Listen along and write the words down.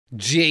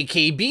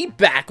JKB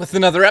back with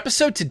another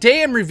episode.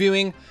 Today I'm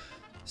reviewing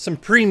some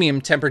premium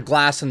tempered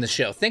glass on the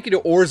show. Thank you to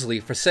Orzly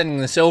for sending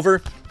this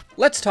over.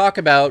 Let's talk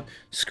about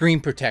screen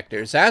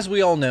protectors. As we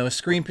all know,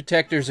 screen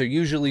protectors are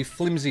usually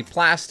flimsy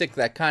plastic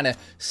that kind of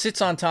sits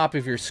on top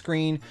of your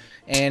screen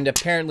and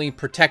apparently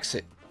protects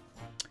it.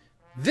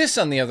 This,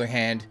 on the other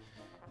hand,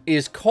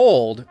 is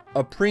called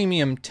a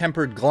premium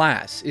tempered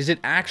glass. Is it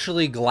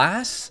actually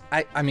glass?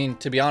 I mean,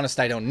 to be honest,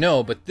 I don't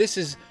know, but this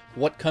is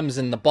what comes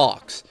in the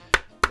box.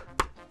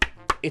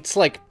 It's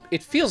like,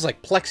 it feels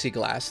like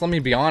plexiglass. Let me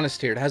be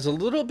honest here. It has a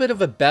little bit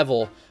of a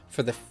bevel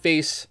for the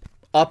face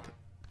up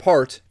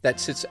part that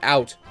sits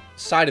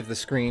outside of the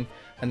screen,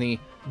 and the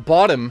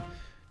bottom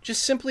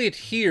just simply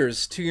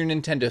adheres to your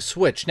Nintendo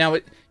Switch. Now,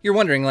 you're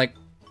wondering, like,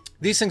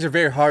 these things are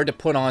very hard to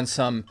put on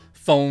some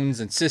phones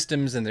and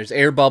systems, and there's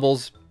air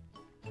bubbles.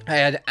 I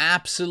had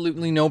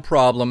absolutely no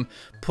problem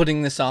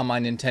putting this on my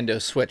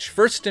Nintendo Switch.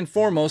 First and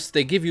foremost,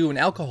 they give you an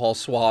alcohol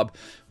swab,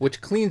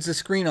 which cleans the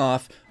screen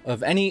off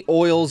of any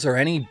oils or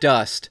any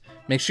dust.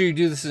 Make sure you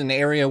do this in an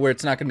area where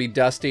it's not going to be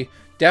dusty.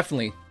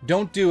 Definitely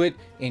don't do it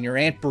in your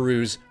Aunt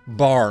Beru's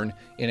barn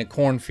in a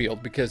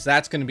cornfield, because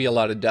that's going to be a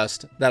lot of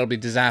dust. That'll be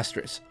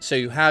disastrous. So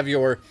you have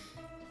your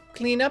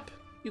cleanup,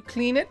 you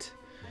clean it.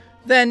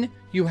 Then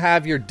you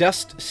have your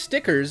dust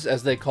stickers,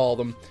 as they call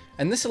them.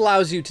 And this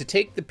allows you to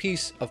take the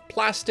piece of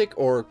plastic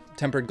or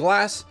tempered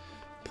glass,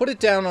 put it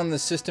down on the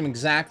system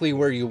exactly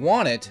where you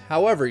want it.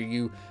 However,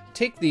 you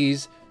take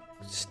these,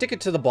 stick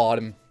it to the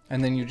bottom,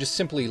 and then you just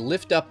simply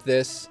lift up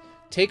this,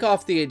 take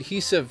off the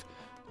adhesive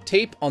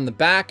tape on the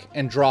back,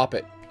 and drop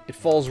it. It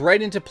falls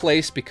right into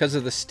place because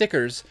of the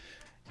stickers,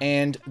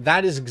 and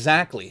that is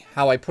exactly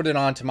how I put it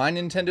onto my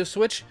Nintendo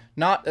Switch.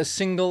 Not a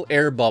single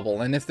air bubble,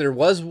 and if there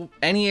was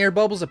any air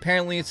bubbles,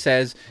 apparently it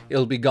says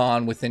it'll be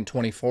gone within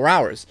 24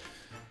 hours.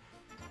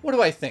 What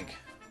do I think?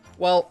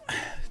 Well,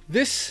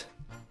 this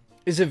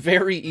is a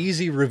very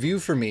easy review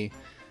for me.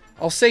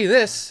 I'll say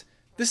this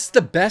is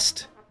the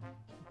best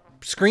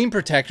screen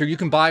protector you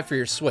can buy for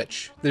your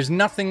Switch. There's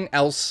nothing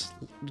else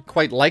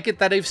quite like it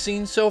that I've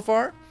seen so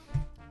far.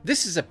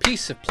 This is a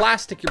piece of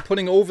plastic you're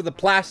putting over the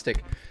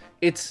plastic.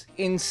 It's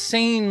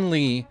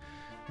insanely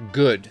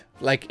good.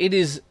 Like, it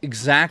is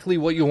exactly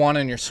what you want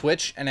on your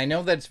Switch, and I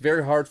know that it's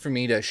very hard for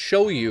me to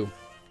show you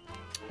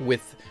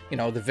with, you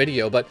know, the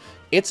video, but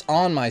it's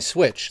on my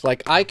Switch.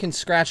 Like, I can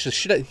scratch the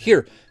shit out.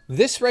 Here,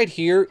 this right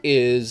here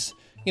is,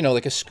 you know,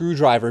 like a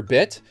screwdriver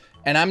bit,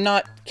 and I'm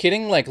not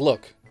kidding. Like,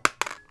 look,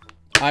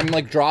 I'm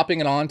like dropping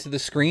it onto the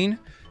screen,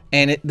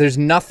 and there's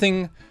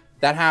nothing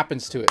that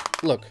happens to it.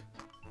 Look,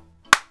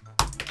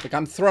 like,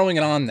 I'm throwing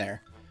it on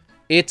there.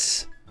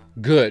 It's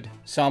good.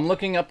 So I'm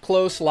looking up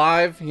close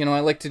live. You know, I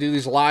like to do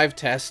these live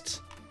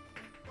tests.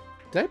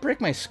 Did I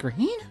break my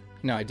screen?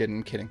 No, I didn't.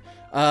 I'm kidding.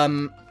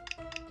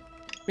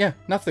 Yeah,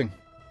 nothing.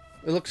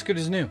 It looks good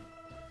as new.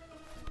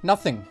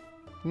 Nothing.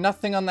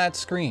 Nothing on that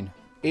screen.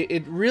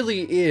 It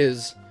really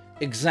is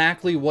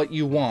exactly what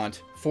you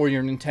want for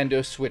your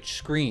Nintendo Switch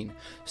screen.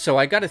 So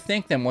I gotta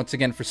thank them once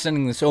again for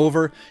sending this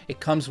over. It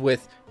comes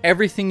with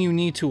everything you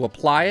need to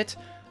apply it.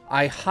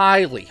 I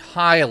highly,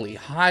 highly,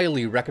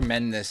 highly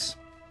recommend this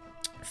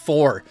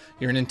for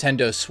your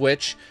Nintendo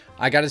Switch.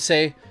 I gotta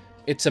say,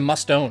 it's a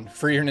must-own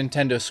for your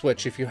Nintendo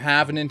Switch. If you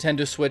have a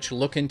Nintendo Switch,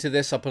 look into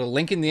this. I'll put a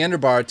link in the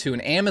underbar to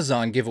an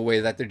Amazon giveaway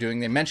that they're doing.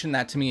 They mentioned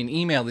that to me in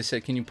email. They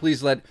said, can you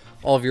please let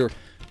all of your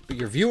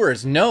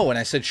viewers know? And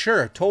I said,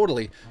 sure,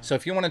 totally. So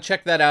if you want to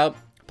check that out,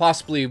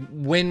 possibly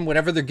win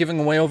whatever they're giving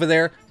away over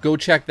there, go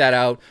check that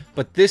out.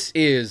 But this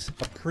is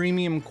a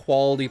premium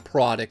quality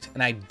product,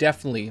 and I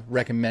definitely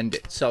recommend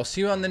it. So I'll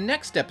see you on the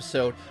next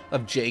episode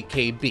of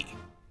JKB.